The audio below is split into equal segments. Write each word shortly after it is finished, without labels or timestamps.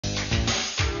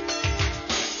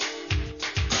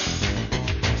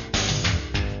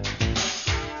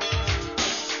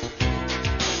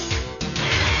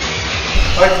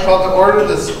I'd like to call to order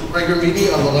this regular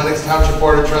meeting of the Lenox Township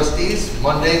Board of Trustees,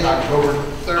 Monday, October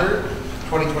 3rd,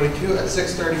 2022 at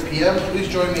 6:30 p.m. Please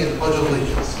join me in the Pledge of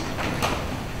Allegiance.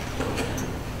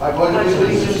 I pledge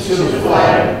allegiance to the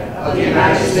flag of the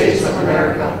United States of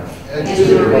America and to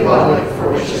the republic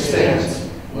for which it stands,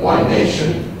 one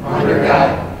nation, under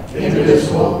God,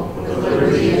 indivisible, with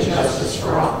liberty and justice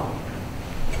for all.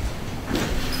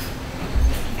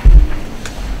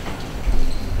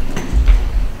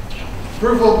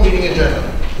 Approval of meeting agenda.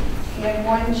 We have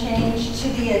one change to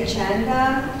the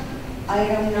agenda.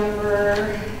 Item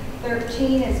number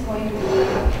 13 is going to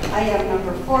be item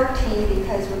number 14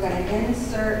 because we're going to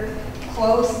insert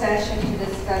closed session to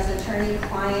discuss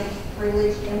attorney-client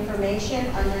privileged information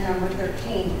under number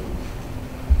 13.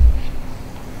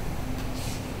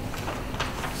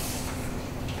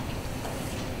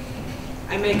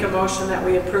 I make a motion that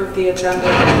we approve the agenda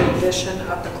with the addition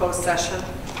of the closed session.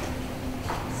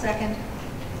 Second.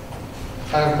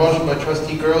 I have a motion by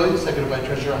Trustee Gurley, seconded by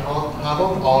Treasurer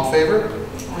Hamel. All in favor?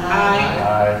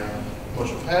 Aye. Aye.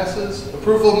 Motion passes.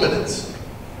 Approval of minutes.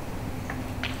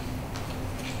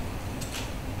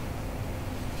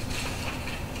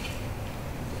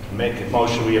 Make a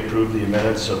motion we approve the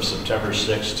minutes of September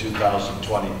 6,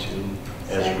 2022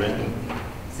 as written.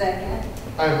 Second.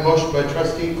 I have a motion by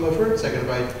Trustee Clifford, seconded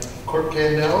by Clerk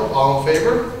Candell. All in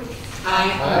favor?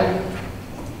 Aye.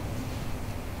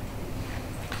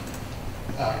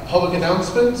 Public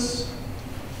announcements.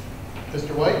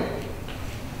 Mr. White.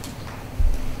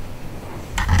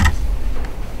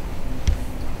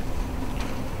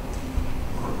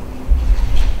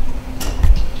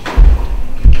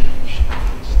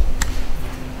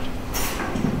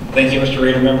 Thank you, Mr.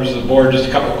 Reader, members of the board. Just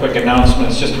a couple of quick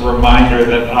announcements. Just a reminder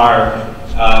that our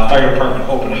fire department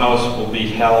open house will be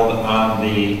held on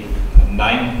the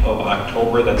 9th of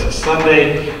October. That's a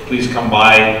Sunday. Please come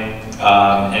by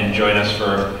and join us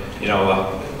for,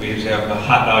 we usually have the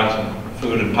hot dogs and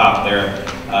food and pop there,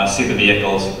 see the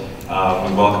vehicles.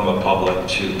 We welcome the public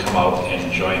to come out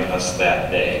and join us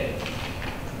that day.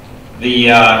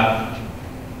 The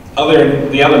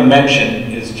other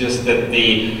mention is just that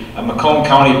the Macomb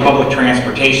County Public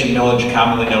Transportation Millage,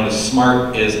 commonly known as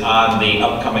SMART, is on the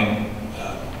upcoming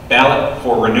ballot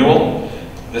for renewal.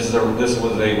 This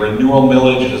was a renewal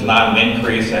millage. It is not an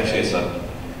increase. Actually, it's a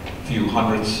few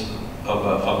hundredths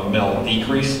of a mill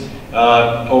decrease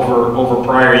over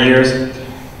prior years.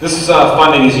 This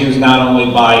funding is used not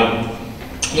only by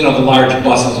the large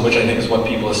buses, which I think is what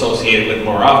people associate it with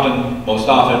most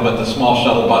often, but the small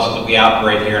shuttle buses that we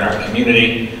operate here in our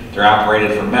community. They're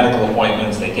operated for medical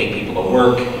appointments. They take people to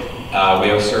work. We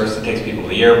have a service that takes people to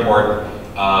the airport.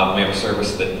 We have a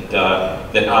service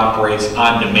that operates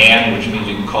on demand, which means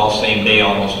you can call same day,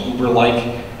 almost Uber-like,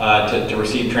 to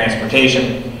receive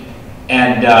transportation.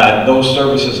 And those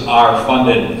services are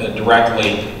funded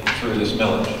directly through this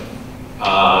millage.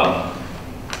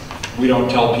 We don't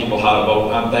tell people how to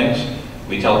vote on things.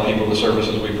 We tell people the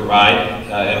services we provide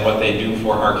and what they do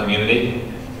for our community.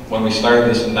 When we started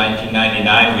this in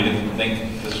 1999, we didn't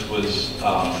think this was,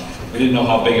 we didn't know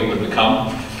how big it would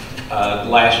become.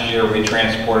 Last year, we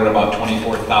transported about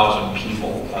 24,000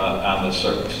 people on this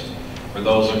service. For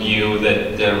those of you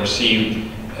that received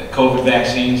COVID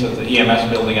vaccines at the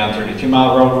EMS building on 32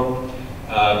 Mile Road,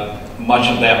 much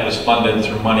of that was funded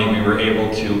through money we were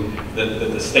able to,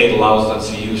 that the state allows us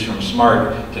to use from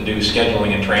SMART to do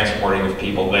scheduling and transporting of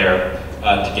people there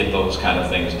to get those kind of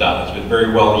things done. It's been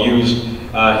very well used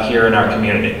here in our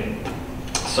community.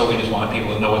 So we just want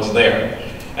people to know it's there.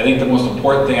 I think the most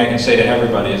important thing I can say to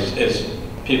everybody is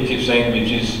people keep saying to me,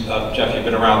 geez, Jeff, you've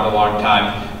been around a long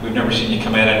time. We've never seen you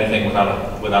come at anything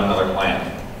without another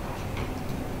plan.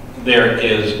 There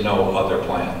is no other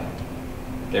plan.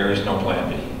 There is no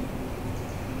plan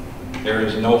B. There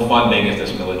is no funding if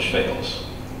this millage fails.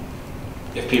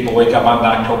 If people wake up on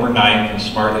October 9th and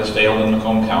SMART has failed in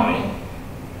Macomb County,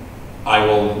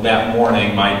 that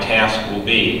morning, my task will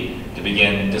be to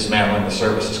begin dismantling the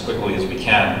service as quickly as we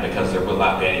can because there will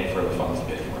not be any further funds to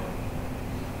pay for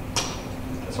it.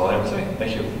 That's all I have to say.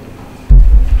 Thank you.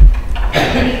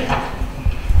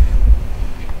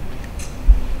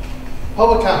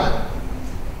 Public comment.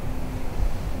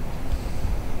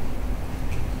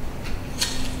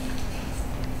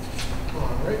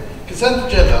 Consent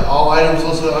agenda. All items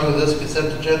listed under this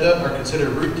consent agenda are considered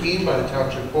routine by the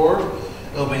Township Board.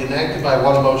 It will be enacted by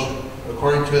one motion.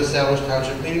 According to established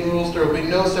Township meeting rules, there will be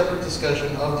no separate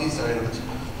discussion of these items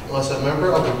unless a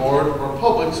member of the Board or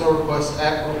public so requests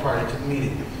at or prior to the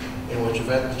meeting, in which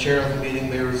event the chair of the meeting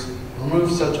may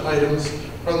remove such items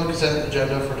from the consent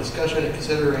agenda for discussion and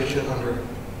consideration under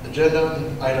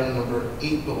agenda item number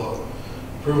 8 below.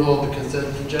 Approval of the consent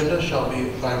agenda shall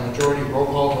be by majority roll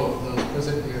call vote. Those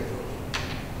present, you have to vote.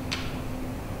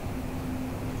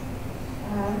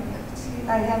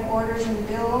 I have orders and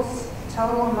bills.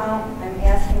 Total amount I'm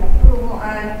asking approval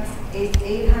on is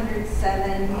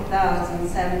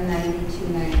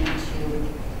 $807,792.92.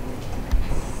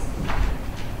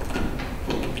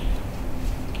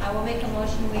 I will make a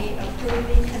motion we approve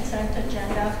the consent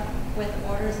agenda with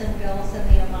orders and bills in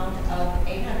the amount of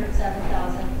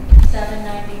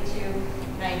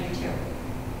 $807,792.92.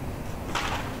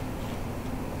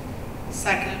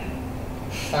 Second.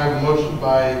 I have a motion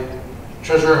by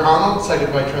Treasurer Honnold,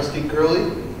 seconded by Trustee Gurley.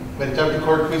 May the Deputy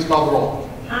Clerk please call the roll.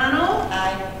 Honnold.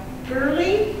 Aye.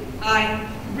 Gurley. Aye.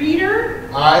 Reader.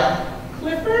 Aye.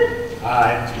 Clifford.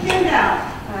 Aye. Kendall.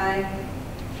 Aye.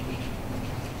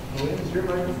 Is your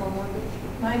microphone working?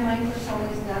 My microphone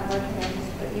is not working. I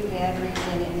just put you batteries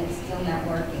in it and it's still not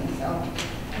working, so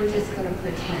we're just going to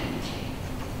pretend.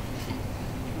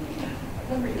 What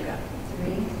number you got?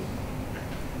 3.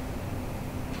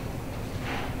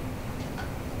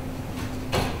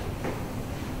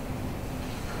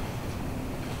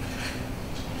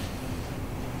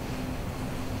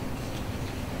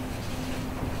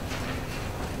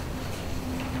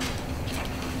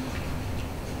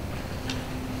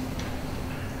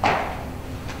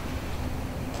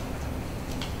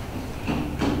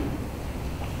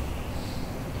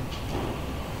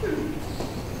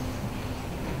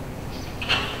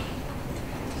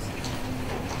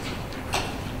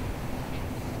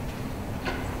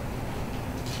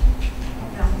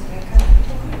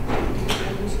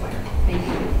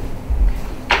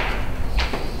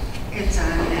 It's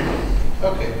on now.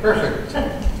 Okay, perfect.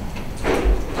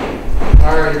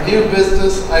 All right, new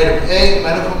business, item A,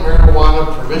 medical marijuana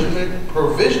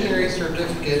provisionary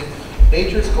certificate,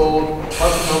 Nature's Gold,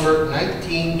 parcel number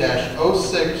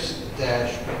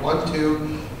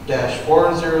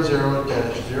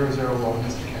 19-06-12-400-001.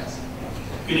 Mr. Cass.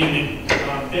 Good evening.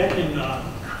 Back in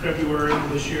February of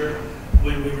this year,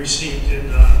 when we received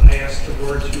and I asked the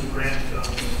board to grant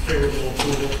favorable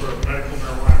approval for medical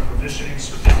marijuana provisioning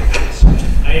certificates,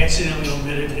 I accidentally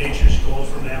omitted Nature's Gold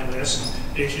from that list.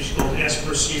 Nature's Gold has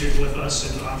proceeded with us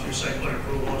and gone through site plan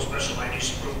approval, special land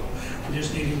use approval. We're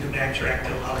just needing to backtrack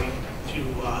to allow you to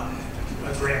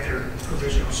grant their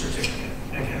provisional certificate.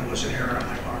 Again, it was an error on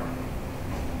my part.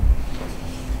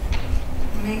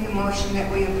 Make a motion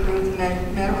that we approve the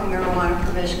medical marijuana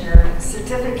provisionary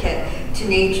certificate to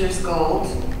Nature's Gold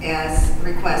as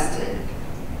requested.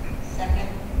 Second.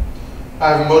 I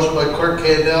have a motion by Clerk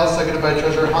Candell, seconded by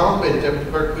Treasurer Honnold. May the Deputy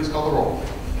Clerk please call the roll.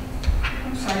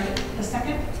 I'm sorry, the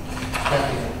second.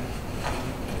 Kathy.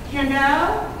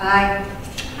 Kendall. Aye.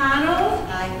 Honnold.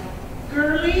 Aye.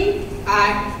 Gurley.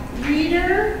 Aye.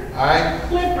 Reader. Aye.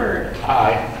 Clifford.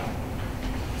 Aye.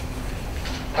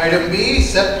 Item B,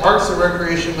 set Parks and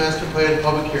Recreation Master Plan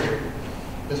public hearing.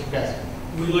 Mr. Cass.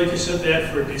 We'd like to set that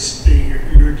for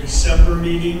your December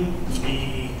meeting.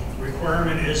 The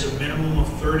requirement is a minimum of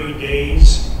 30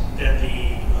 days that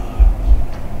the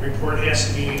report has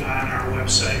to be on our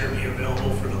website or be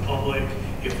available for the public.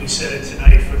 If we set it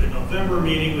tonight for the November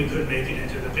meeting, we could make it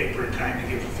into the paper in time to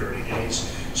give the 30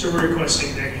 days. So we're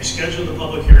requesting that you schedule the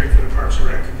public hearing for the Parks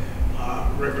and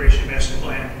Recreation Master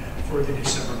Plan for the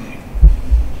December meeting.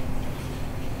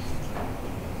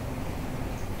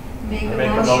 Make I a make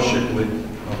a motion. motion with,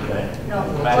 okay. No.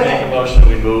 I make a motion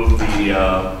we move the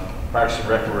Parks and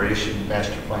Recreation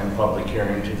Master Plan public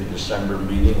hearing to the December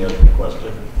meeting as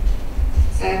requested.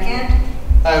 Second.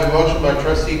 I have a motion by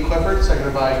Trustee Clifford,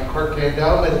 seconded by Clerk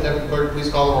Candell. May the Deputy Clerk please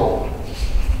call the roll.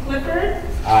 Clifford.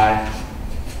 Aye.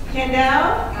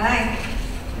 Kendall. Aye.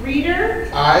 Reader.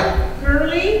 Aye.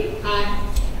 Gurley. Aye.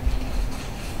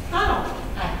 Honnold.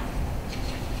 Aye.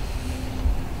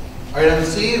 Item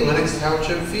C, Lenox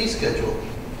Township fee schedule.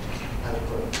 Madam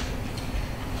Clerk.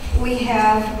 We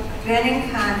have been in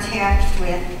contact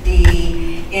with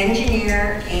the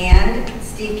engineer and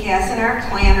Steve Casson, our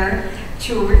planner,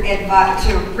 to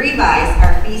revise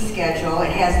our fee schedule.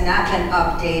 It has not been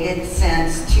updated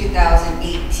since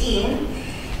 2018.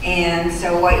 And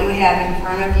so what you have in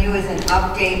front of you is an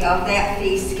update of that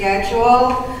fee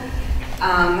schedule,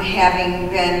 having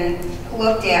been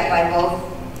looked at by both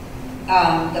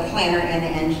the planner and the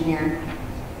engineer.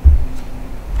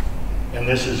 And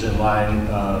this is in line,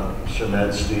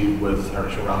 Shamed, Steve, with our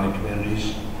surrounding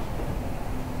communities?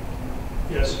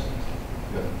 Yes.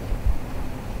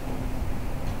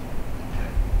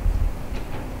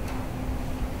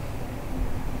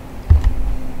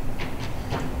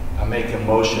 I make a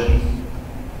motion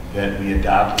that we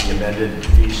adopt the amended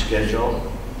fee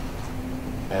schedule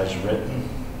as written.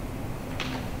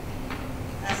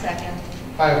 A second.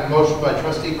 I I have a motion by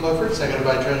trustee Clifford, seconded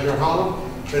by treasurer Hamel.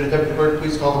 Would the deputy clerk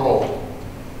please call the roll?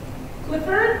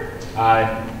 Clifford,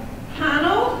 Aye.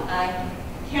 Connell, Aye.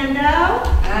 Kendall,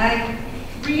 Aye.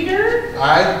 Reader,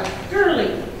 Aye.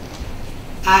 Gurley.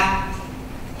 Aye.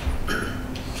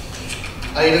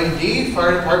 Item D,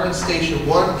 Fire Department Station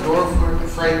 1 door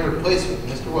frame replacement.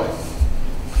 Mr. White.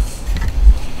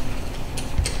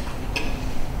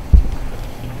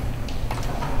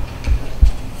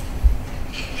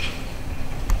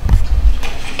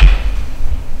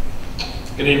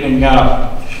 Good evening.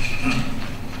 Again,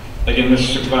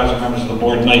 Mr. Supervisor, members of the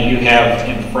board, tonight you have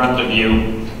in front of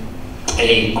you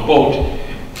a quote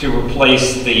to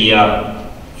replace the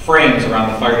frames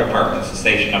around the fire departments at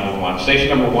Station Number 1. Station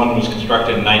Number 1 was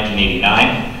constructed in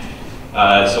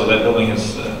 1989, so that building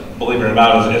is, believe it or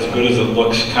not, is as good as it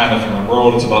looks kind of from the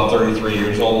road. It's about 33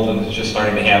 years old, and it's just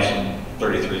starting to have some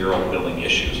 33-year-old building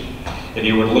issues. If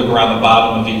you were to look around the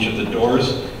bottom of each of the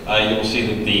doors, you will see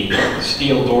that the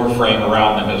steel door frame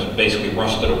around them has basically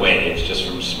rusted away. It's just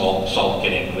from salt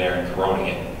getting there and corroding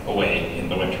it away in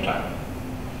the wintertime.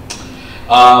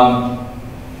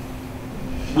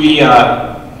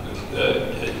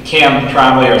 Cam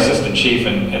Trombley, our assistant chief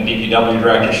and DPW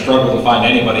director, struggled to find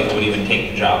anybody who would even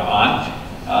take the job on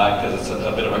because it's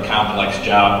a bit of a complex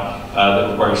job that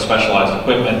requires specialized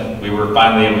equipment. We were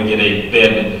finally able to get a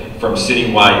bid from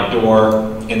Citywide Door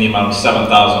in the amount of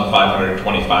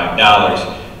 $7,525,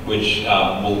 which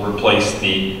will replace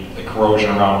the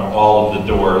corrosion around all of the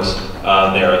doors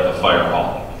there at the fire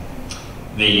hall.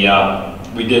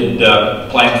 We did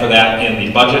plan for that in the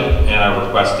budget, and are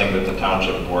requesting that the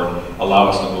township board allow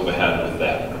us to move ahead with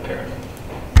that repair.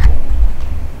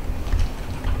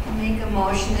 Make a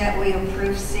motion that we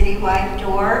approve Citywide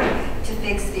Door to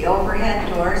fix the overhead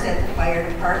doors at the fire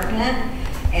department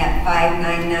at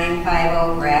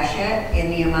 59950 Gratiot in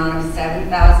the amount of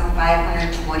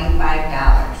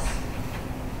 $7,525.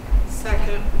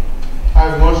 Second. I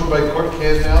have a motion by Clerk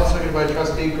Candell, seconded by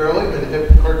trustee Gurley. Would the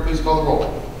deputy clerk please call the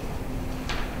roll?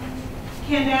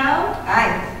 Kendall,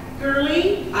 Aye.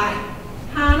 Gurley, Aye.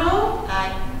 Connell,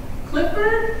 Aye.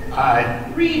 Clifford,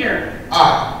 Aye. Reader.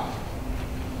 Aye.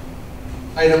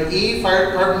 Item E,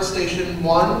 Fire Department Station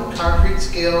 1 concrete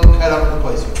scale cutout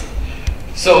replacement.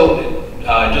 So,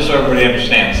 just so everybody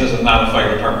understands, this is not a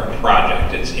fire department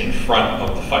project. It's in front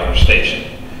of the fire station.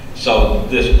 So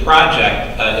this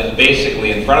project is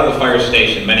basically in front of the fire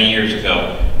station many years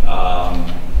ago.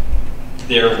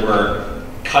 There were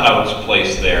cutouts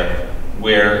placed there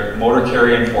where motor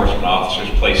carrier enforcement officers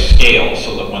place scales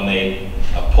so that when they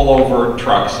pull over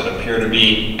trucks that appear to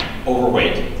be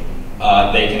overweight,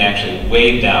 they can actually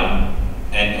weigh them,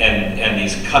 and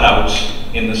these cutouts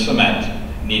in the cement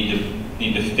need to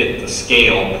fit the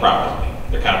scale properly.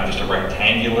 They're kind of just a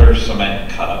rectangular cement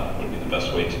cutout would be the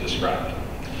best way to describe it.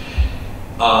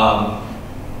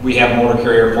 We have motor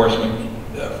carrier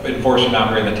enforcement out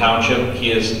here in the township. He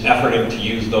has efforted to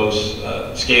use those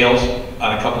scales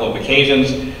on a couple of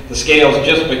occasions. The scales,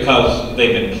 just because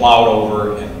they've been plowed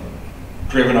over and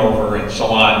driven over and so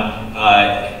on,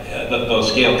 those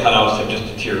scale cutouts have just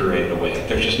deteriorated away.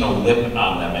 There's just no lip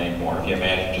on them anymore. If you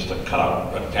imagine just a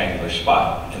cutout rectangular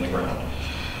spot in the ground.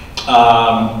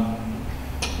 I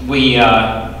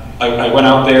went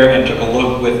out there and took a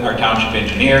look with our township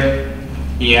engineer.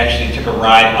 He actually took a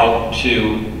ride out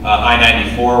to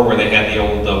I-94 where they had the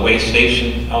old weigh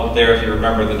station out there. If you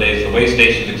remember the days the weigh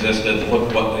stations existed,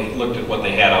 looked at what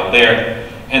they had out there,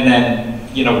 and then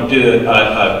did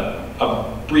a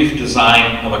brief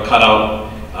design of a cutout.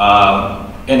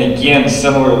 And again,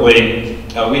 similarly,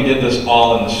 we did this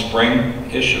all in the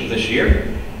spring-ish of this year,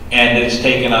 and it's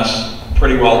taken us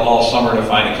pretty well all summer to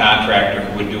find a contractor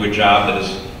who would do a job that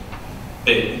is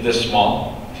this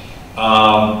small.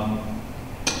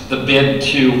 The bid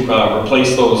to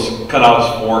replace those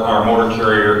cutouts for our motor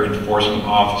carrier enforcement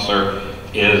officer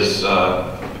is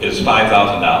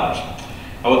 $5,000.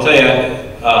 I will tell you,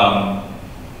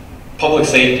 public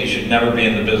safety should never be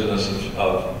in the business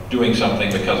of doing something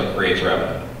because it creates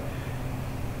revenue.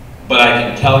 But I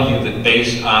can tell you that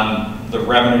based on the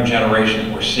revenue generation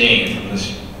that we're seeing from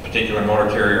this particular motor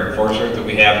carrier enforcer that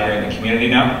we have here in the community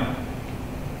now,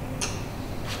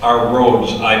 our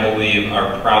roads, I believe,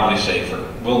 are probably safer.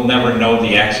 We'll never know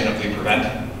the accident we prevent.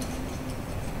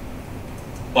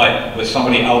 But with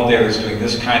somebody out there that's doing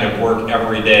this kind of work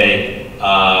every day,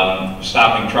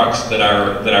 stopping trucks that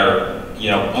are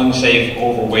unsafe,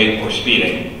 overweight, or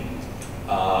speeding,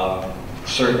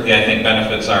 certainly I think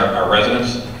benefits our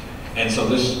residents. And so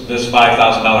this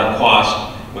 $5,000 cost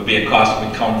would be a cost that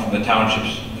would come from the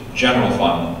township's general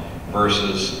fund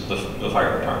versus the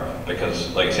fire department.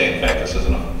 Because, like I say, in fact, this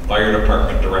isn't a fire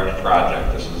department direct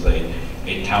project. This is a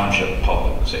township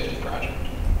public safety project.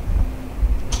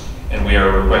 And we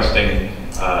are requesting,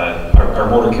 our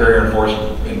motor carrier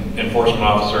enforcement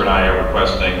officer and I are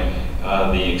requesting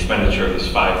the expenditure of this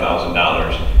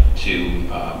 $5,000 to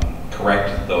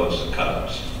correct those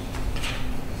cutouts.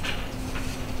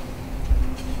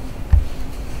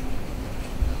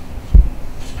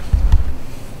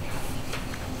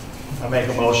 I make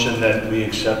a motion that we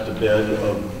accept the bid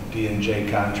of D&J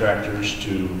Contractors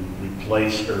to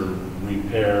replace or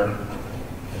repair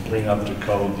and bring up to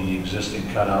code the existing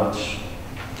cutouts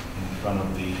in front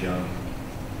of the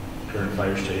current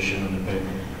fire station and the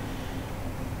pavement.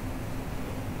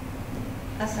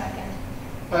 A second.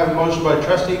 I have a motion by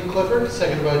trustee Clifford,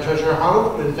 seconded by treasurer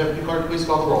Arnold. Will the deputy clerk please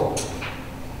call the roll?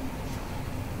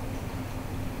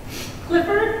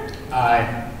 Clifford,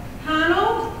 Aye.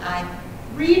 Connell, Aye.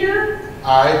 Reader,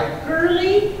 Aye.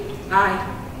 Gurley, Aye.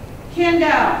 Kendall.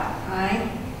 Aye.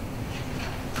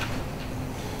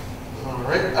 All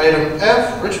right, item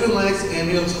F, Richmond Lennox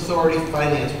Ambulance Authority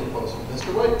Finance Proposal.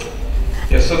 Mr. White.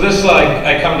 Yeah, so this,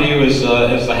 I come to you as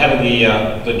the head of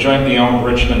the jointly owned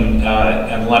Richmond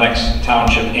and Lenox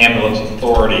Township Ambulance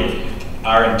Authority.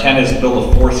 Our intent is to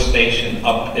build a fourth station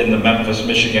up in the Memphis,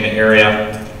 Michigan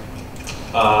area.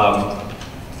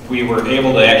 We were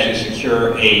able to actually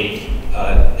secure a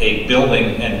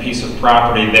building and piece of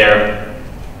property there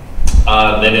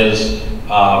that is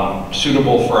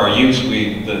suitable for our use.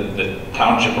 The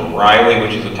township of Riley,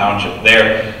 which is a township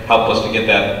there, helped us to get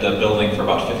that building for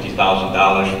about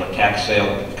 $50,000 from a tax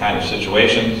sale kind of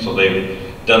situation. So they've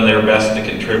done their best to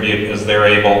contribute as they're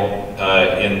able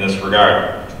in this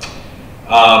regard.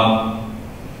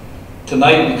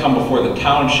 Tonight we come before the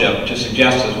township to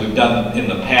suggest, as we've done in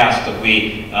the past, that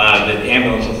the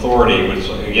Ambulance Authority, which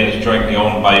again is jointly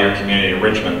owned by your community of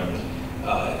Richmond,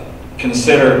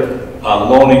 consider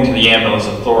loaning to the Ambulance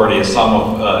Authority a sum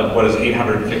of what is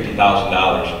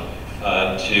 $850,000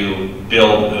 to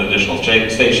build an additional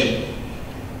station.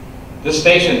 This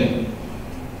station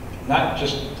not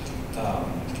just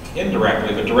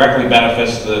indirectly, but directly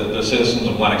benefits the citizens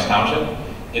of Lenox Township.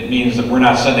 It means that we're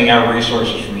not sending our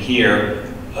resources from here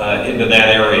into that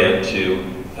area to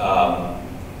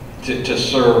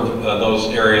serve those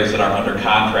areas that are under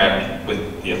contract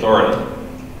with the authority.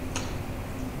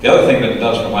 The other thing that it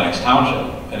does for Lenox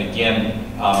Township, and again,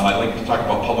 I'd like to talk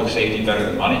about public safety better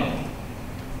than money,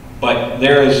 but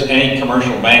there is any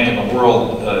commercial bank in the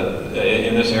world,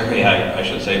 in this area, I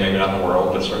should say, maybe not the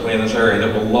world, but certainly in this area,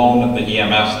 that will loan the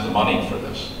EMS the money for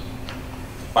this.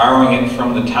 Borrowing it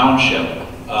from the township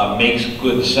makes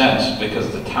good sense, because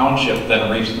the township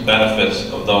then reaps the benefits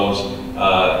of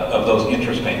those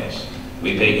interest payments.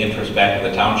 We pay interest back to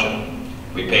the township.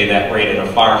 We pay that rate at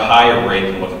a far higher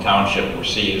rate than what the township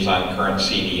receives on current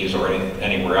CDs or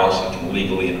anywhere else that can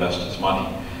legally invest its money.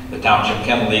 The township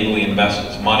can legally invest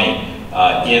its money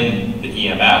in the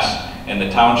EMS, and the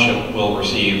township will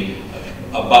receive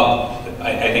about,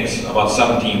 I think it's about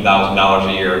 $17,000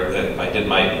 a year, if I did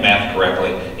my math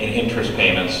correctly, in interest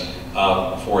payments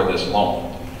for this loan.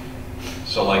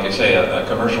 So like I say, a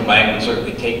commercial bank would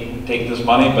certainly take this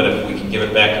money, but if we can give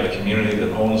it back to the community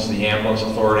that owns the ambulance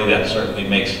authority, that certainly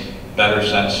makes better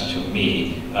sense to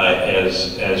me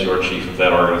as your chief of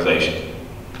that organization.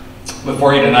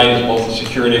 Before you tonight is both a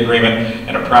security agreement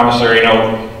and a promissory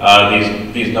note.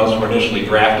 These notes were initially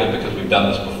drafted, because we've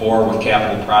done this before with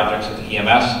capital projects at the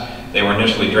EMS. They were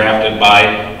initially drafted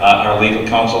by our legal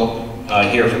counsel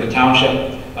here for the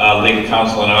township. Legal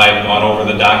counsel and I have gone over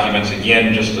the documents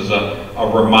again just as a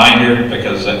reminder,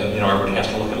 because everybody has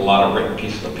to look at a lot of written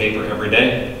pieces of paper every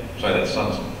day. Sorry, that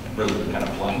sun's really kind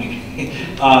of blinding.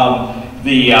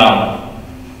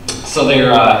 So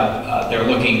they're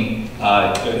looking.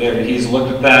 He's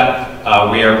looked at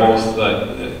that. We are both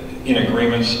in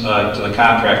agreements to the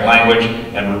contract language,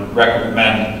 and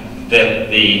recommend that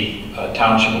the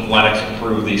Township of Lenox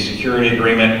approve the security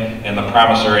agreement and the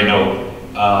promissory note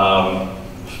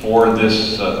for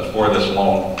this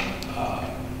loan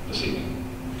this evening.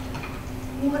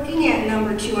 Looking at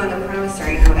number 2 on the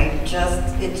promissory note, it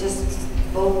just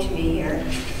spoke to me here.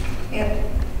 It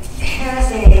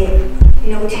has a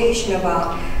notation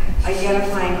about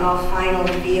identifying all final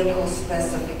vehicle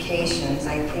specifications.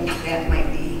 I think that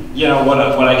might be... What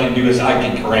I can do is I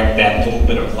can correct that little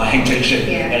bit of language,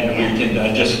 and we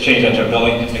can just change that to a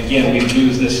building. Again, we've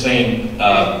used this same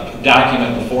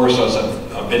document before, so it's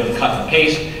a bit of cut and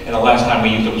paste, and the last time we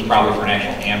used it was probably for an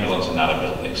actual ambulance and not a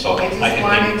building. So I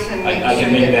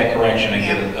can make that correction and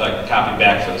get a copy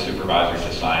back for the supervisor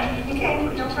to sign. Okay,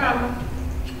 no problem.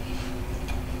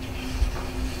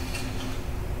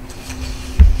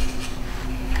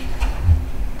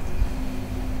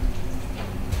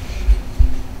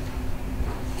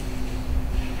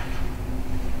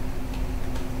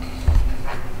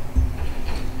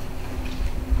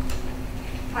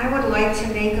 I would like to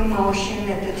make a motion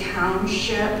that the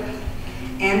township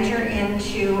enter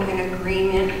into an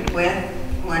agreement with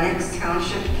Lenox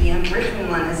Township,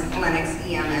 Richmond Lenox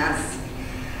EMS,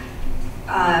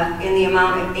 in the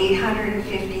amount of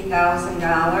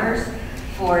 $850,000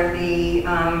 for the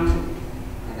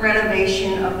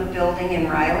renovation of the building in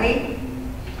Riley.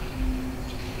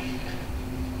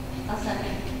 I'll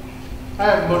second. I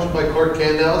have a motion by Clerk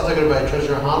Kandel, seconded by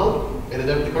Treasurer Honnold. May the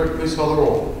Deputy Clerk please call the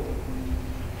roll.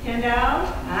 Kendall,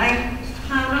 Aye.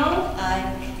 Connell,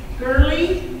 Aye.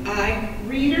 Gurley, Aye.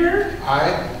 Reader,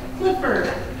 Aye.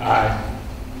 Clifford. Aye.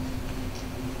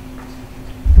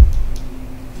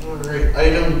 All right,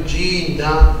 item G,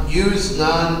 use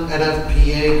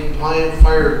non-NFPA compliant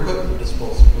fire equipment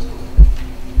disposal.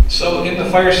 So in the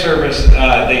fire service,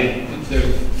 they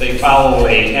follow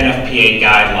a NFPA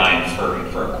guideline for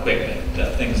equipment.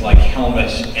 Things like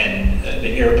helmets and the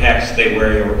air packs they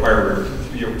wear,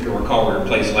 you'll recall we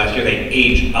replaced last year, they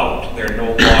age out. They're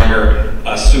no longer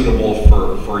suitable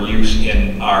for use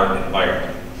in our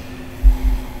environment.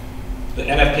 The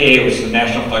NFPA, which is the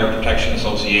National Fire Protection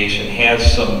Association,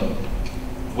 has some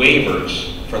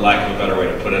waivers, for lack of a better way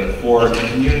to put it, for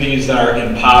communities that are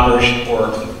impoverished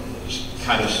or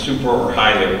kind of super or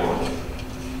highly rural.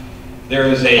 There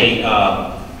is a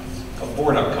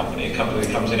board-up company, a company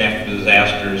that comes in after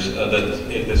disasters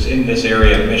that's in this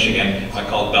area of Michigan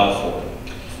called Belfour.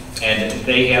 And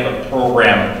they have a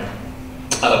program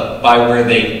by where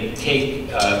they take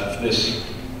this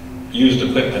used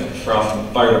equipment from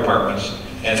fire departments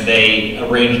and they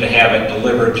arrange to have it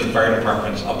delivered to fire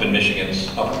departments up in Michigan's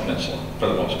Upper Peninsula, for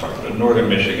the most part. But northern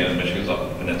Michigan and Michigan's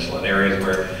Upper Peninsula, in areas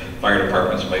where fire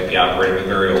departments might be operating with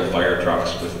very old fire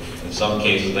trucks. In some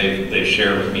cases, they've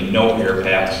shared with me no air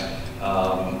packs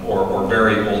or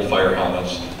very old fire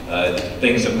helmets,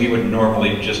 things that we would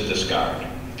normally just discard.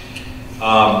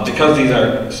 Because these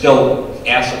are still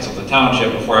assets of the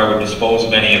township, before I would dispose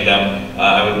of any of them,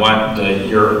 I would want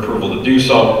your approval to do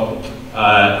so.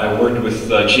 I worked with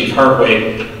Chief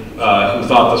Hartway, who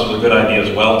thought this was a good idea as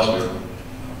well, because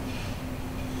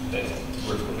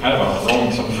we're kind of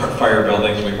outgrowing some of our fire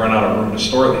buildings, and we run out of room to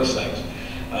store these things.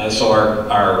 So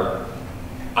our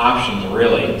options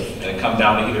really come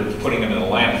down to either putting them in a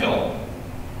landfill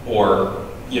or,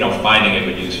 finding a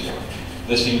good use for them.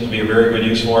 This seems to be a very good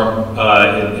use for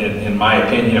them, in my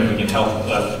opinion, if we can help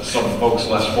some folks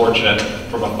less fortunate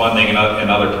from a funding and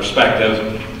other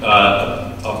perspective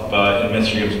up in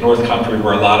Michigan's North Country,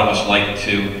 where a lot of us like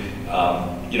to,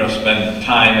 spend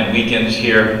time and weekends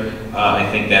here. I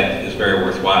think that is very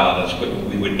worthwhile, and that's what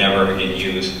we would never get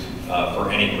used for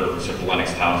any purpose at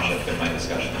Lenox Township in my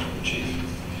discussions with the chief.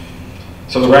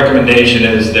 So the recommendation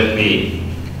is that we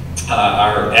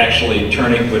are actually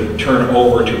would turn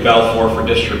over to Belfour for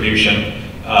distribution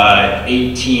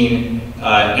 18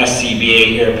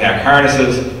 SCBA air pack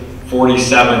harnesses,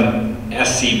 47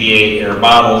 SCBA air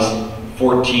bottles,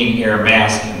 14 air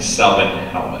masks, and 7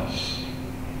 helmets.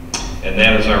 And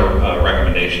that is our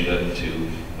recommendation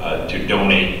to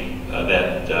donate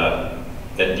that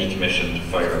decommissioned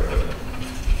fire equipment.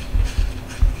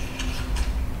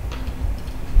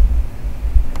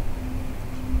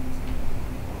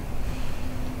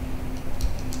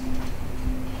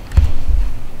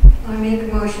 I make a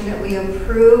motion that we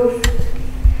approve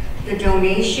the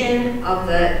donation of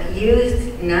the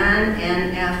used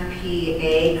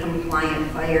non-NFPA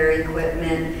compliant fire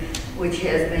equipment, which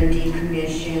has been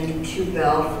decommissioned, to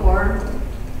Belfour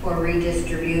for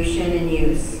redistribution and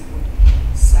use.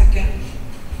 Second.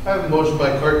 I have a motion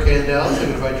by Clerk Kandel,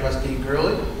 seconded by Trustee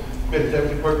Gurley. May the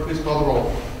Deputy Clerk please call the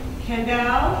roll.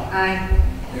 Kendall, Aye.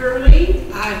 Gurley,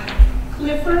 Aye.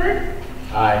 Clifford,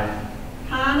 Aye.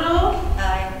 Connell,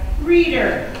 Aye.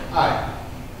 Reader. Aye.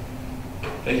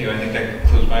 Thank you. I think that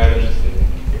concludes my items this evening.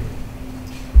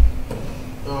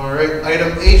 All right,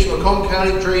 item H, Macomb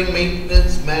County Drain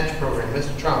Maintenance Match Program.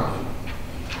 Mr. Trombley.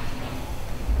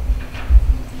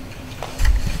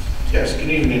 Yes,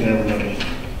 good evening, everybody.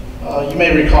 You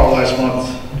may recall last month,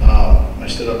 I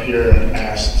stood up here and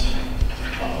asked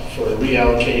for a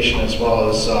reallocation as well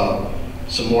as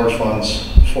some more funds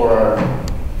for our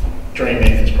drain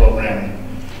maintenance program.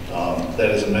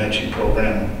 That is a matching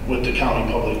program with the County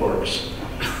Public Works.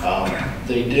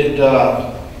 They did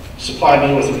supply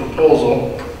me with a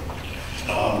proposal,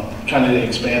 kind of to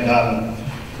expand on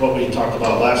what we talked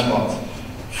about last month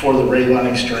for the Ray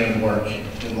Lenox drain work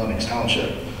in Lenox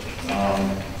Township.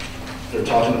 They're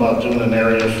talking about doing an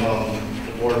area from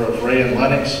the border of Ray and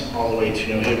Lenox all the way to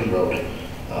New Haven Road.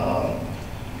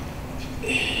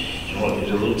 It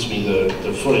eludes me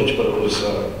the footage, but it was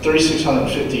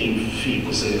 3,650 feet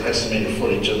was the estimated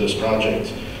footage of this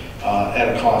project.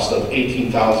 at a cost of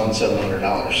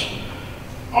 $18,700.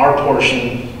 Our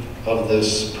portion of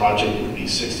this project would be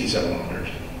 $6,700.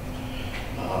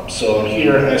 So I'm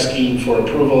here asking for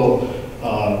approval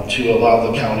to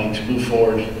allow the county to move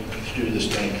forward to do this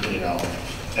drain clean out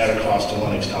at a cost to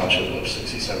Lenox Township of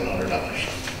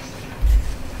 $6,700.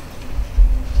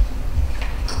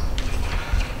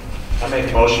 I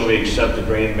make a motion we accept the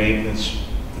drain maintenance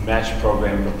match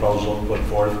program proposal put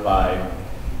forth by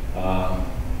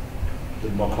the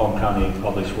Macomb County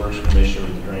Public Works Commissioner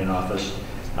with the Drain Office.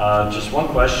 Just one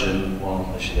question, well,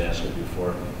 I should ask it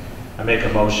before. I make a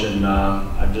motion,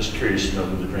 I'm just curious to know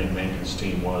who the drain maintenance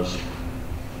team was. It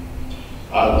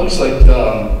looks like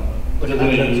they're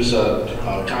going to use a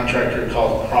contractor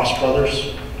called Cross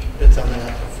Brothers. It's on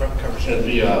that front cover sheet. It'd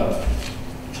be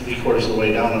 3/4 of the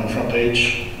way down on the front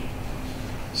page.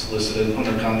 It's listed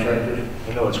under contractor.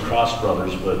 I know it's Cross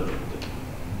Brothers, but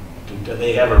do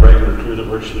they have a regular crew that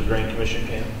works for the Drain Commission,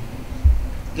 Cam?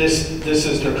 This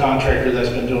is their contractor that's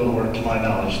been doing the work, to my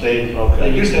knowledge. They Okay.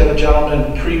 used to have a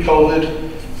gentleman pre-COVID.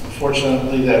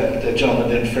 Unfortunately, that gentleman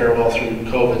didn't fare well through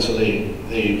COVID, so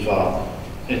they've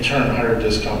in turn hired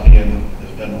this company, and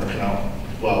it's been working out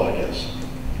well, I guess.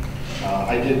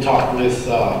 I did talk with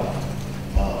the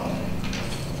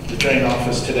Drain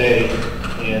Office today,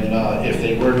 and if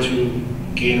they were to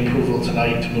gain approval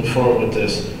tonight to move forward with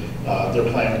this, their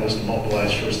plan was to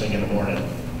mobilize first thing in the morning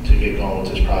to get going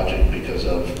with this project because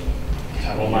of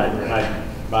time Well, of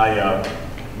my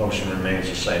motion remains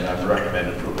the same. I recommend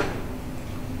approval.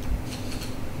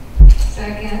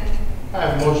 Second. I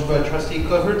have a motion by trustee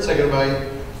Clifford, seconded by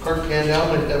clerk Candell.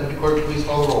 May the deputy clerk please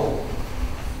call the roll.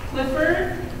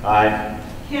 Clifford, Aye.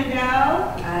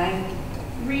 Candell, Aye.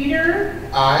 Reader,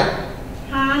 Aye.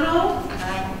 Connell,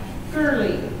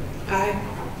 Gurley. Aye.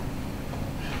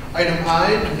 Item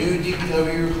I, new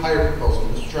DPW hire proposal.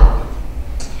 Mr. Trump.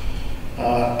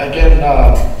 Again,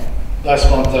 last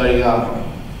month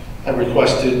I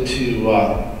requested to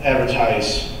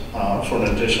advertise for an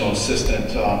additional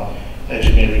assistant. As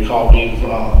you may recall,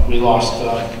 we lost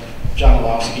John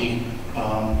Lowski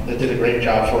that did a great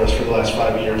job for us for the last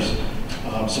 5 years.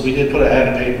 So we did put an ad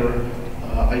in the paper.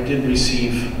 I did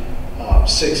receive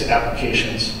 6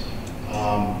 applications.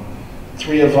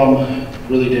 3 of them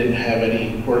really didn't have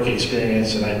any work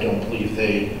experience, and I don't believe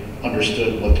they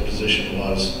understood what the position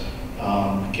was,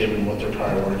 given what their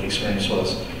prior work experience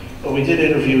was. But we did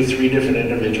interview 3 different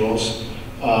individuals,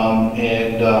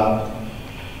 and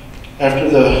after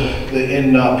the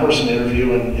in-person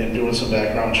interview and doing some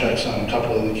background checks on a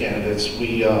couple of the candidates,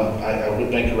 I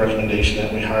would make a recommendation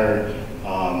that we hire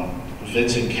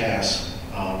Vincent Cass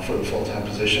for the full-time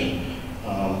position.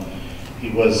 He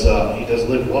does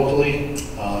live locally.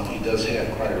 He does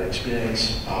have prior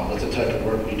experience with the type of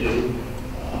work we do.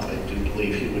 I do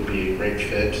believe he would be a great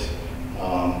fit,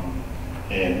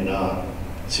 and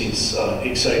seems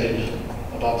excited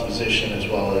about the position as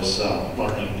well as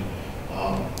learning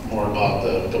more about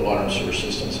the water and sewer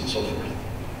systems and so forth.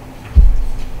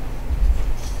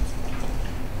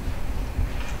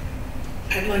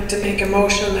 I'd like to make a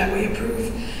motion that we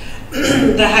approve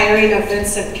the hiring of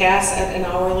Vincent Cass at an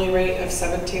hourly rate of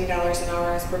 $17 an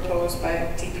hour as proposed by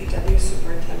DPW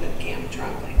Superintendent Cam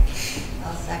Trombley.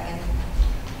 I'll second.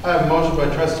 I have a motion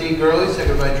by trustee Gurley,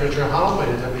 seconded by Treasurer Howell.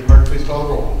 May the deputy clerk please call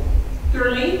the roll.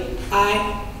 Gurley,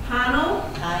 Aye. Connell,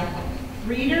 Aye.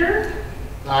 Reader,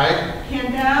 Aye.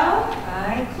 Candell,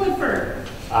 Aye. Clifford.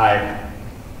 Aye.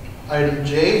 Item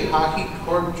J, hockey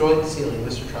court joint ceiling.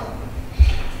 Mr. Trump.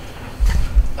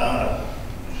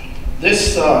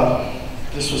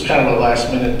 This was kind of a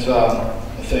last minute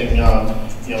thing.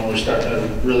 We're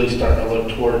really starting to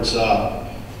look towards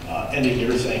end of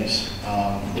year things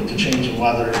with the change in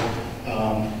weather,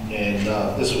 and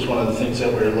this was one of the things that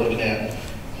we were looking at,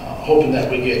 hoping that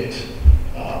we get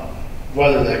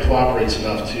weather that cooperates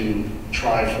enough to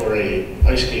try for a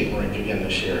ice skating rink again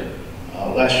this year.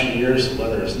 Last few years the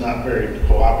weather is not very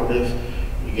cooperative.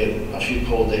 We get a few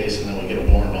cold days and then we get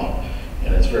a warm up,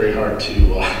 and it's very hard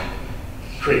to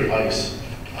create ice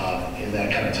in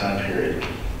that kind of time period.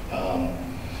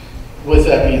 With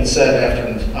that being said,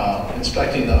 after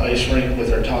inspecting the ice rink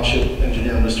with our township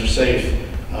engineer, Mr. Safe,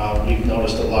 we've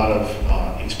noticed a lot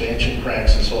of expansion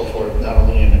cracks and so forth, not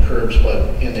only in the curbs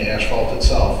but in the asphalt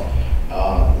itself.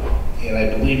 And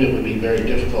I believe it would be very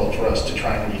difficult for us to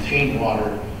try and retain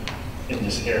water in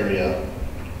this area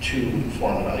to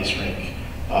form an ice rink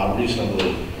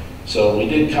reasonably. So we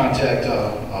did contact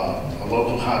a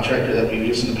local contractor that we've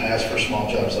used in the past for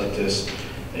small jobs like this,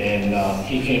 and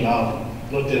he came out,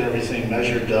 looked at everything,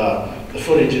 measured the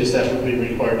footages that would be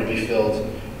required to be filled,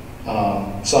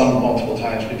 some multiple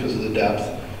times because of the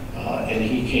depth, and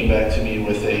he came back to me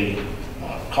with a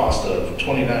cost of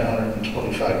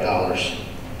 $2,925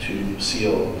 to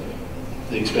seal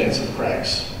the expansive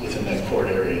cracks within that court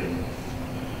area.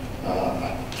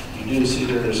 You do see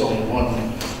there's only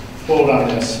one quote on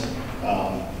this.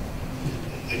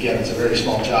 Again, it's a very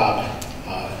small job.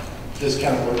 This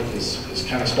kind of work is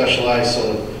kind of specialized,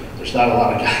 so there's not a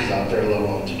lot of guys out there, let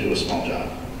alone to do a small job.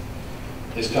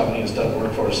 This company has done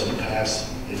work for us in the past.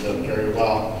 They've done very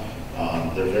well.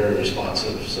 They're very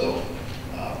responsive, so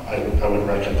I would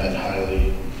recommend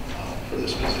highly for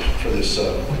this position, for this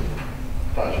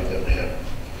project that we have.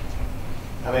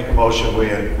 I make a motion,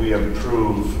 we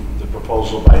approve the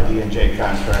proposal by D&J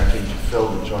Contracting to fill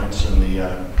the joints in the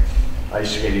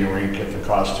ice skating rink at the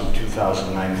cost of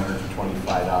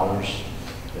 $2,925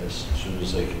 as soon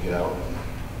as they can get out.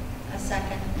 A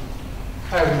second.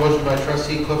 I have a motion by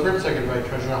trustee Clifford, seconded by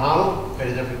treasurer Howell. May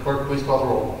the deputy clerk please call the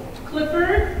roll.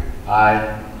 Clifford,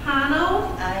 Aye. Connell,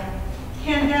 Aye.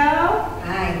 Kendall,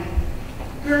 Aye.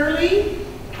 Gurley,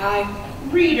 Aye.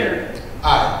 Reader.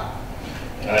 Aye.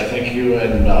 I thank you,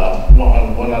 and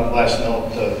one last note,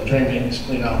 the drain maintenance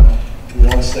clean out,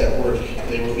 once that work,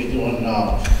 they will be doing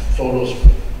photos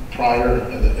prior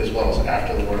as well as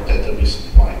after the work that they'll be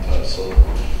supplying to us, so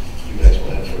you guys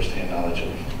will have first-hand knowledge of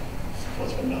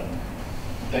what's been done.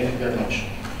 Thank you very much.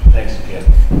 Thanks again.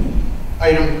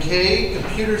 Item K,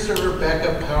 computer server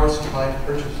backup power supply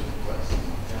purchase request.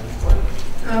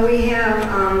 We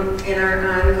have, in our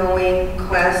ongoing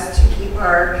quest to keep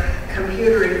our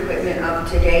computer equipment up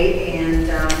to date and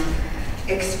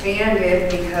expanded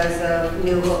because of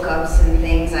new hookups and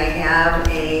things, I have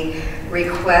a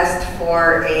request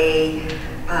for a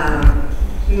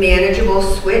manageable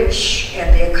switch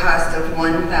at the cost of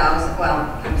 $1,000,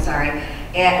 well, I'm sorry,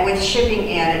 with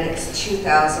shipping added, it's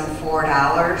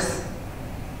 $2,004.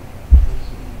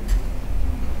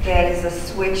 That is a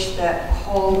switch that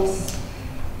holds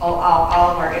all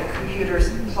of our computers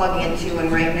plug into,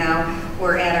 and right now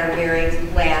we're at our very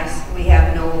last. We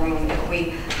have no room. If we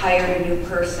hire a new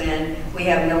person, we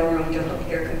have no room to hook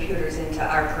their computers into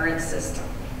our current system.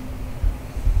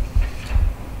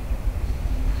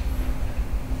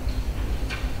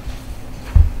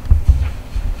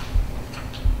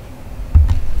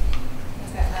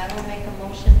 Okay, I will make a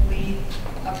motion, we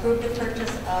approve the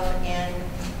purchase of an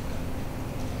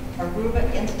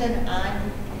Aruba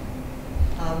Instant-On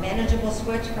manageable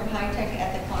switch from High-Tech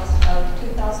at the cost of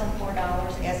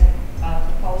 $2,004 as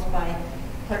proposed by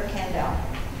Clerk Kendall.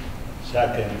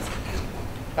 Second.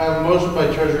 I have a motion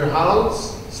by treasurer Howell,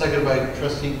 seconded by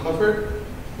trustee Clifford.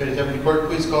 May the deputy clerk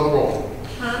please call the roll.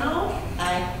 Connell,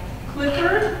 Aye.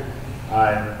 Clifford,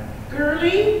 Aye.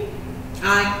 Gurley,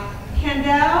 Aye.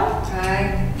 Kendall,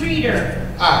 Aye. Reader.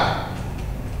 Aye.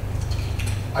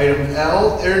 Item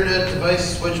L, internet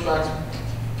device switch box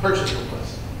purchase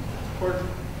request. Court. I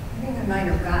think I might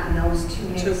have gotten those two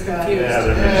mixed Too up. confused. Yeah,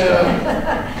 they're mixed up.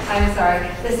 I'm sorry.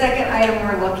 The second item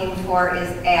we're looking for is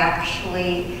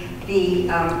actually the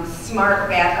smart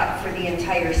backup for the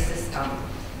entire system.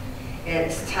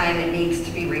 It's time it needs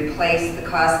to be replaced. The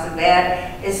cost of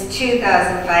that is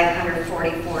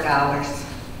 $2,544.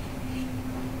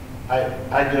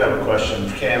 I do have a question.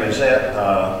 Cam, is that,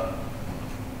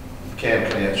 Cam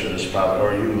can answer this probably,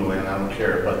 or you, Luann, I don't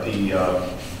care, but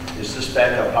is this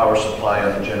backup power supply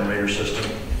on the generator system?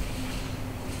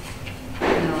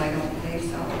 No, I don't believe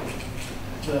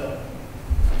so.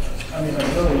 I mean,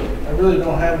 I really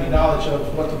don't have any knowledge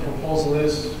of what the proposal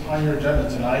is on your agenda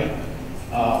tonight.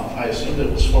 I assumed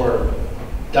it was for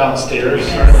downstairs.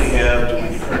 Do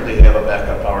we currently have a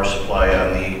backup power supply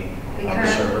on the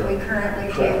server? We currently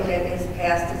do. Correct. That is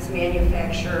past its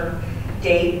manufacturer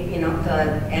date, you know,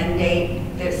 the end date.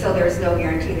 So there's no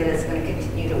guarantee that it's going to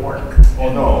continue to work.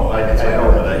 Well, no, I That's why know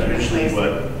we're that. I looking to usually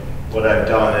replace what I've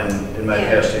done in my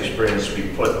Yeah. past experience, we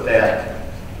put that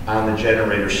on the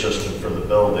generator system for the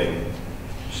building,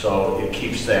 so it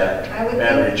keeps that I would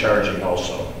battery think- charging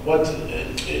also.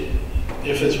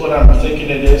 If it's what I'm thinking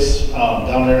it is,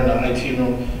 down there in the IT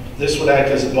room, this would act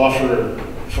as a buffer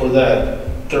for that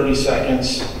 30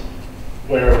 seconds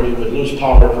where we would lose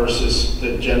power versus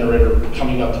the generator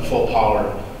coming up to full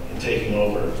power and taking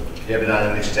over. Yeah, but on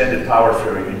an extended power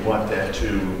failure, you'd want that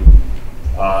to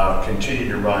continue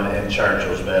to run and charge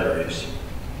those batteries.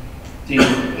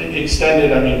 The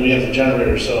extended, I mean, we have the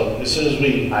generator, so as soon as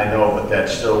we, I know, but that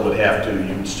still would have to,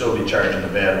 you would still be charging the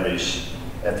batteries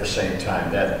at the same time.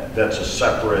 That's a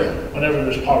separate, whenever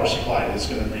there's power supply, it's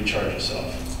going to recharge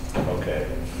itself. okay.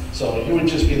 So you would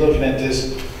just be looking at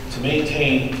this to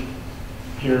maintain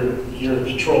your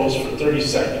controls for 30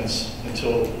 seconds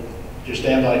until your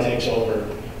standby takes over,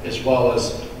 as well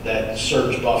as that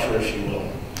surge buffer, if you will.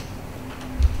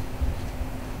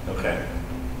 Okay.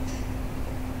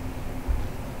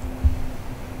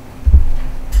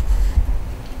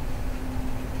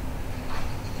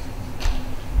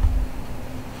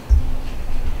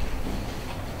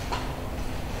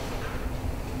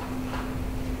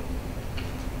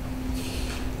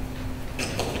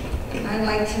 I'd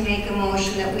like to make a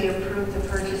motion that we approve the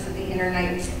purchase of the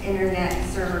internet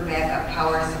server backup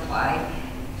power supply.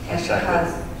 I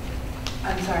second.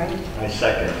 I'm sorry, I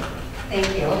second. thank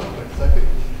you. Second.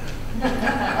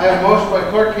 I have a motion by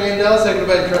Clerk Handel, seconded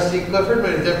by Trustee Clifford.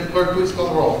 May the Deputy Clerk please call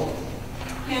the roll.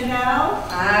 Kendall,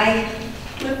 Aye.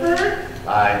 Clifford,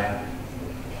 Aye.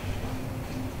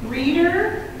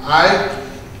 Reader, Aye.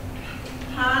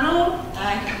 Connell,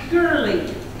 Aye.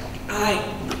 Gurley. Aye.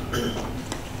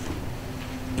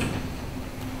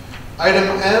 Item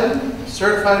M,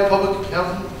 Certified Public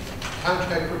Accountant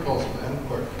Contract Proposal. Madam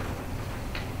Clerk.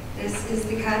 This is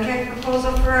the contract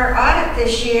proposal for our audit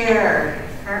this year.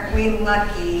 Aren't we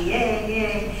lucky? Yay,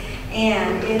 yay.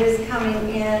 And it is coming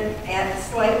in at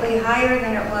slightly higher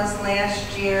than it was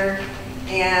last year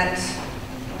at,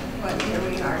 what, here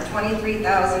we are,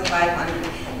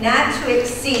 $23,500. Not to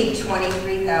exceed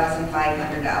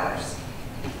 $23,500.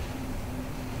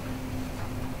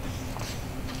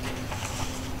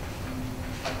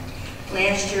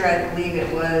 Last year, I believe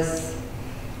it was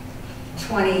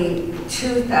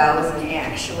 22,000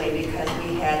 actually, because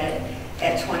we had it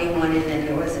at 21 and then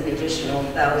there was an additional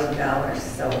 $1,000.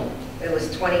 So it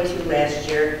was 22 last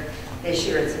year. This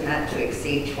year it's not to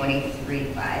exceed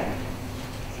 23,500.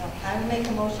 So I would make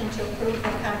a motion to approve the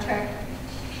contract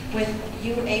with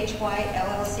UHY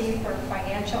LLC for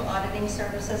financial auditing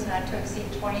services not to exceed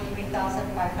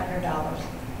 $23,500.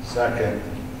 Second.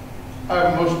 I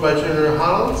have a motion by Chairman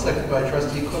O'Connell, seconded by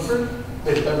Trustee Clifford.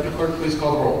 May the Deputy Clerk please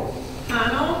call the roll.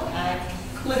 Connell, Aye.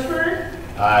 Clifford,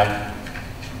 Aye.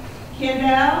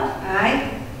 Kendall,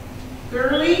 Aye.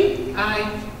 Gurley,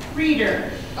 Aye.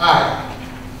 Reader. Aye.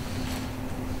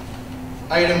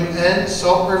 Item N,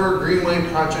 Salt River Greenway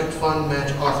Project Fund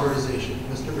Match Authorization.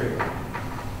 Mr. Braber.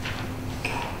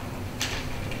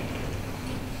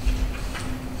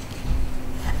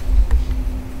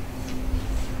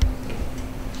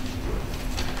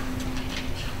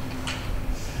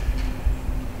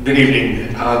 Good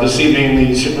evening. This evening,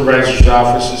 the Supervisor's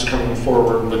Office is coming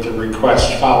forward with a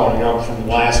request following up from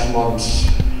last month's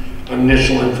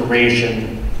initial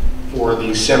information for the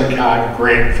SEMCOG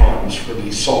grant funds for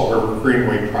the Salt River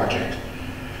Greenway project.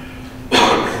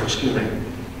 Excuse me.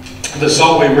 The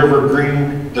Salt River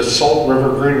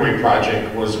Greenway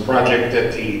project was a project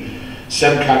that the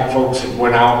SEMCOG folks had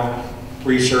went out,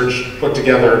 researched, put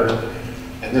together,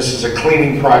 and this is a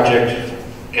cleaning project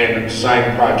and a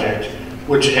design project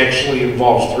which actually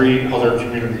involves three other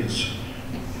communities,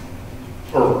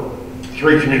 or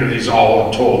three communities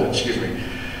all told, excuse me.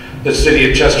 The city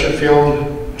of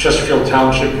Chesterfield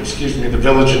Township, excuse me, the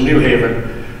village of New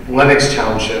Haven, Lenox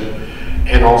Township,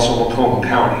 and also Macomb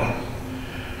County.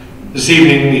 This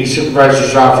evening, the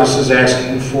Supervisor's Office is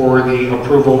asking for the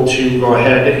approval to go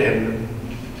ahead and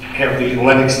have the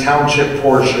Lenox Township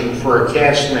portion for a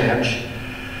cash match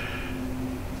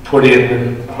put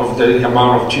in of the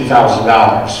amount of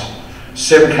 $2,000.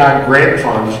 SEMCOG grant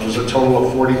funds was a total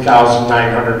of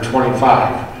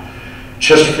 $40,925.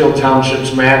 Chesterfield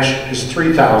Township's match is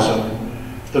 $3,000.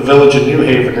 The Village of New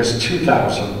Haven is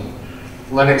 $2,000.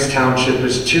 Lenox Township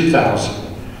is $2,000.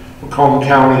 Macomb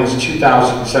County is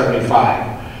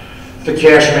 $2,075. The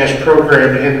cash match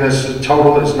program in this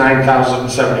total is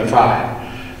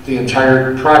 $9,075. The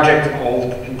entire project, all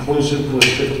inclusive, was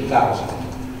 $50,000.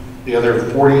 The other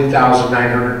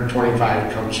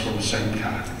 $40,925 comes from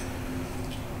SEMCOG.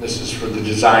 This is for the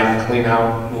design, clean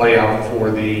out, layout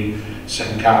for the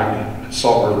SEMCOG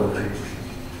Salt River Greenway.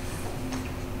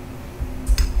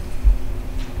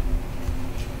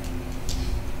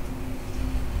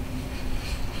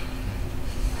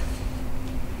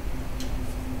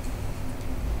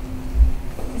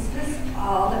 Is this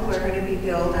all that we're going to be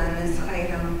billed on this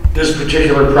item? This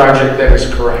particular project, that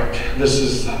is correct. This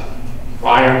is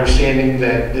my understanding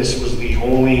that this was the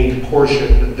only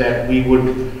portion that we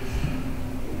would,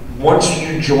 once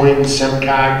you joined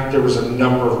SEMCOG, there was a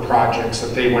number of projects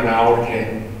that they went out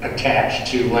and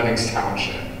attached to Lenox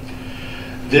Township.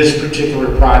 This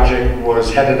particular project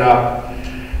was headed up,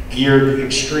 geared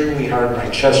extremely hard by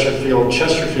Chesterfield.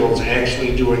 Chesterfield's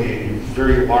actually doing a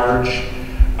very large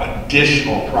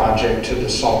additional project to the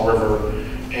Salt River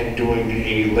and doing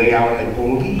a layout, I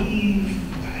believe,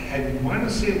 I want to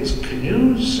say it was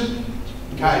canoes?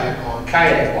 Kayak launch.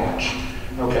 Kayak launch.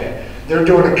 Okay. They're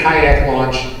doing a kayak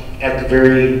launch at the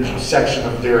very section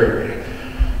of their area.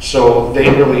 So they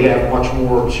really have much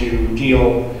more to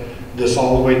deal. This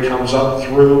all the way comes up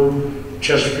through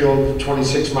Chesterfield,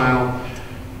 26 mile,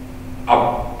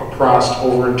 up across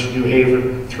over into New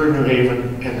Haven, through New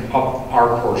Haven, and up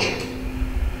our portion.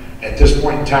 At this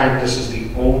point in time, this is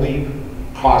the only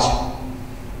cost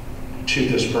to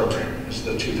this program, is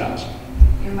the $2,000.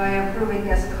 And by approving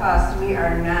this cost, we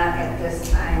are not at this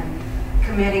time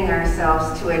committing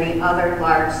ourselves to any other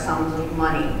large sums of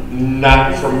money.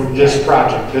 Not from this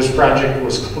project. This project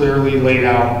was clearly laid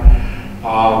out.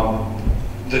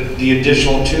 The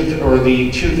additional the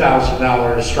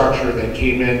 $2,000 structure that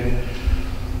came in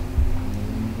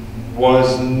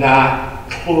was not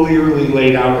clearly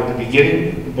laid out at the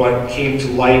beginning, but came to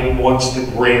light once the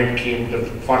grant came to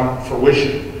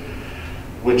fruition,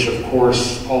 which of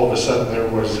course, all of a sudden there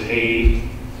was a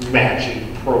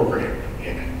matching program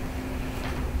in it,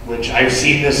 which I've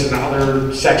seen this in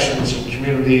other sections of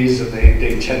communities, and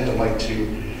they tend to like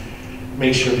to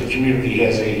make sure the community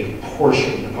has a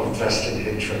portion of vested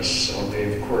interest. So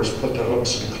they, of course, put the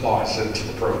hooks and claws into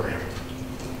the program.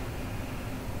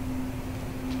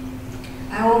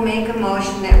 I will make a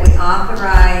motion that we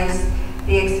authorize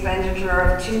the expenditure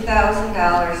of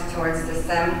 $2,000 towards the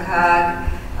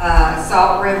SEMCOG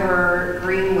Salt River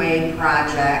Greenway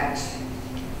project.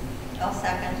 I'll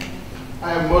second.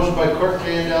 I have a motion by Clerk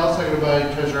Kandel, seconded by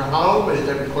Treasurer Howell. May the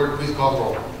Deputy Clerk please call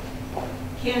the roll.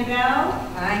 Kendall,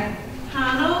 Aye.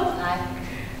 Connell, Aye.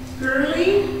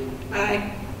 Gurley,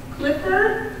 Aye.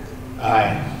 Clifford,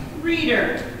 Aye.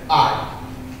 Reader. Aye.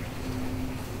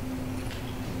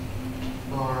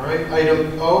 All right,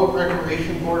 item O,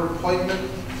 Recreation Board appointment.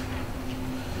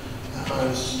 I'm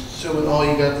assuming all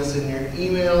you got this in your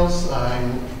emails.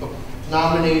 I'm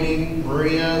nominating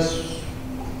Maria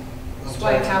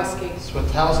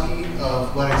Swatowski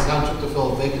of Lenox Township to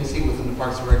fill a vacancy within the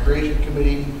Parks and Recreation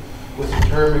Committee with a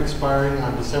term expiring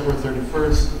on December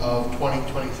 31st of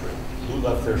 2023. Who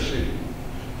left their seat?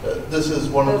 This is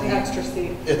one of An the... extra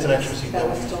seat. It's an extra seat. That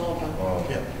was still open. Oh,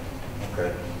 Yeah.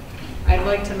 okay. I'd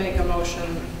like to make a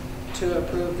motion to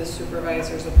approve the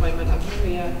supervisor's appointment of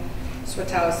Maria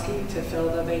Swatowski to fill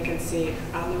the vacancy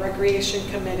on the Recreation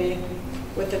Committee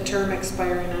with a term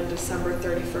expiring on December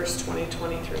 31st,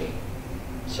 2023.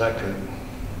 Second.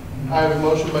 I have a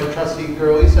motion by Trustee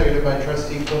Gurley, seconded by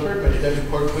Trustee Clifford. May the Deputy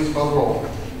Clerk please call the roll.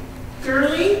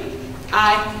 Gurley,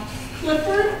 Aye.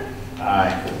 Clifford,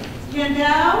 Aye. Kendall,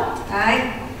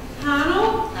 Aye.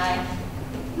 Connell, Aye.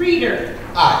 Reader.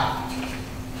 Aye.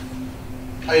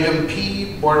 Item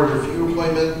P, Board of Review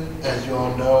appointment. As you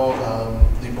all know,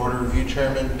 the Board of Review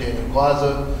Chairman, Daniel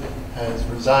Glaza, has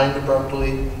resigned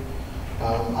abruptly.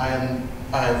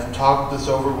 I have talked this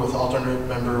over with alternate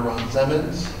member Ron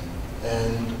Zemmons,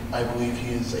 and I believe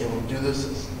he is able to do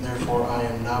this. Therefore, I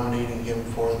am nominating him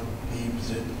for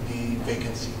the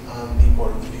vacancy on the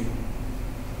Board of Review.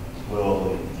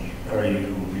 Are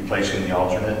you replacing the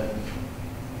alternate?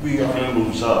 We If he are.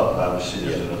 moves up, obviously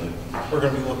there's Yeah. another. We're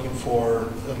going to be looking for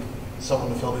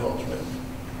someone to fill the alternate.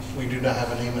 We do not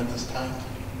have a name at this time.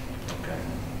 Okay.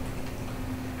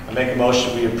 I make a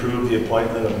motion we approve the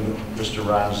appointment of Mr.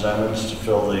 Ron Zemmons to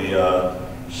fill the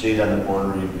seat on the Board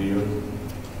of Review.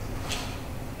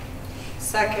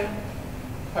 Second.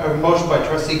 I have a motion by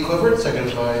Trustee Clifford,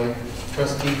 seconded by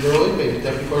Trustee Gurley. May the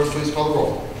Deputy Clerk please call the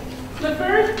roll.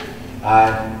 Clifford,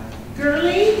 Aye.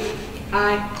 Gurley,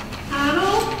 Aye.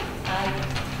 Connell, Aye.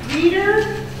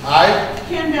 Reader, Aye.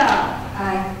 Kendall.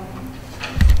 Aye.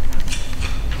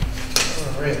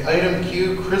 All right, item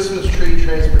Q, Christmas tree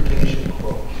transportation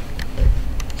quote.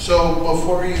 So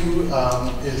before you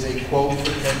is a quote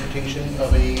for transportation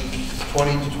of a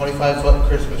 20 to 25 foot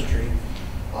Christmas tree.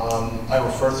 I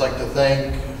would first like to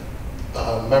thank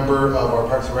a member of our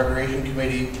Parks and Recreation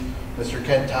Committee, Mr.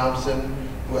 Kent Thompson,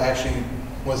 who actually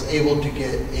was able to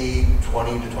get a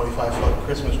 20 to 25 foot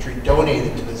Christmas tree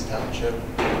donated to this township.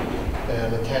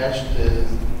 And attached is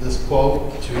this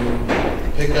quote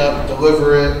to pick up,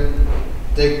 deliver it,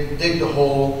 dig the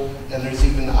hole, and there's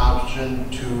even the option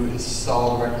to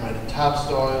install the recommended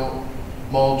topsoil,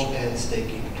 mulch, and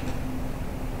staking.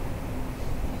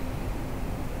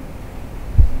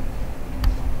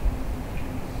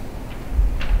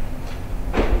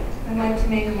 I'd like to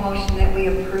make a motion that we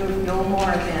approve no more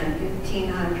than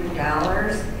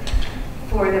 $1,500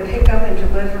 for the pickup and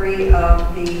delivery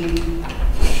of the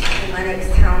Lenox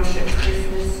Township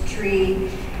Christmas tree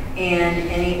and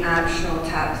any optional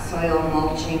topsoil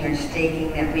mulching or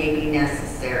staking that may be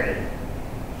necessary.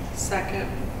 Second.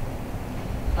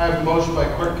 I have a motion by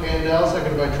Clerk Kandel,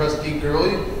 seconded by Trustee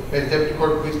Gurley. May the Deputy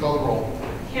Clerk please call the roll.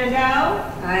 Kendall,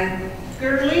 Aye.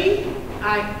 Gurley,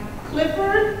 Aye.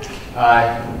 Clifford,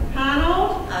 Aye.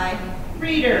 Connell, Aye.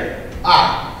 Reader.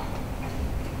 Aye.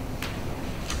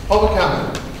 Public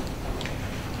comment.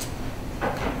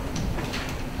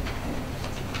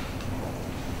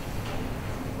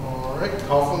 All right,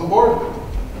 call from the board.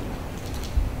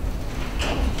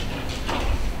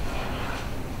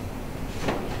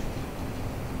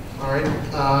 All right,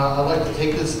 I'd like to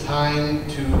take this time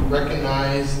to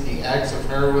recognize the acts of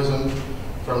heroism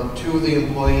from two of the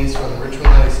employees from Richmond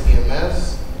Heights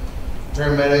EMS,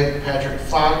 paramedic Patrick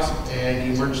Fox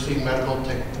and emergency medical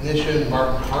technician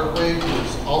Martin Hartway, who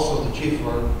is also the chief of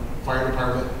our fire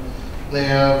department. They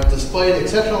have displayed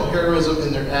exceptional heroism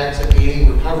in their acts of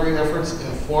aiding recovery efforts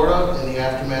in Florida in the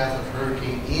aftermath of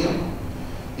Hurricane Ian.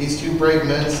 These two brave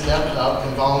men stepped up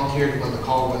and volunteered when the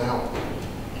call went out.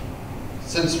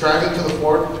 Since driving to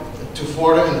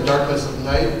Florida in the darkness of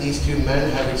night, these two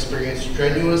men have experienced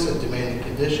strenuous and demanding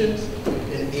conditions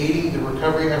in aiding the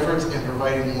recovery efforts and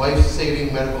providing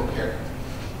life-saving medical care.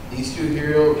 These two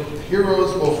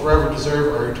heroes will forever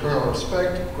deserve our eternal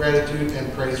respect, gratitude,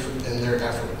 and praise in their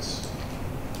efforts.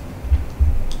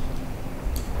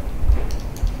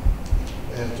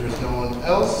 And if there's no one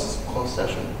else, closed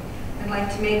session. I'd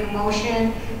like to make a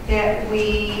motion that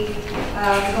we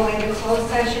go into closed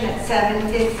session at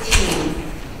 7:15.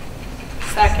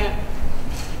 Second.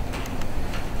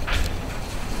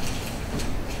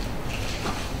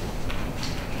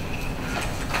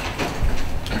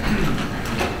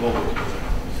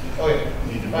 Okay.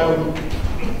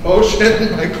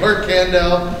 Motion by Clerk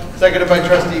Candell, seconded by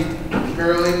Trustee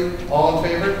Gurley. All in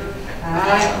favor?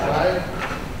 Aye. Aye.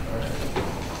 All right.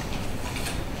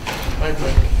 Mike.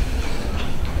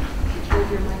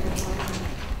 Move your microphone.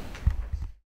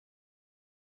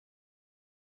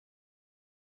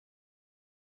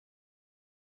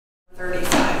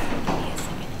 35.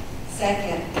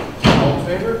 Second. All in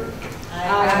favor?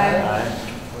 Aye.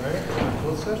 All right,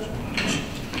 closed session.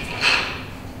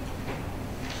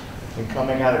 And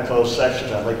coming out of closed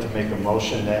session, I'd like to make a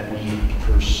motion that we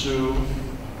pursue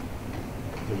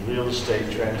the real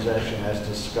estate transaction as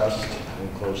discussed in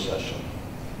closed session.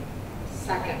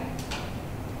 Second.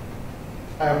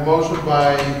 I have a motion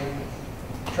by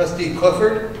Trustee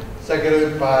Clifford,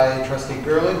 seconded by Trustee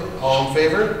Gurley. All in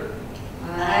favor?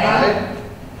 Aye.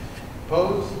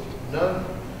 Opposed? None?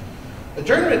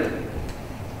 Adjournment.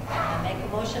 I make a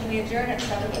motion, we adjourn at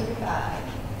 7:35.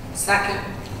 Second.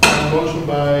 Motion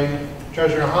by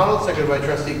Treasurer Honnold, seconded by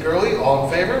Trustee Gurley. All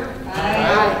in favor?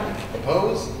 Aye.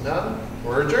 Opposed? None?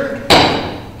 We're adjourned.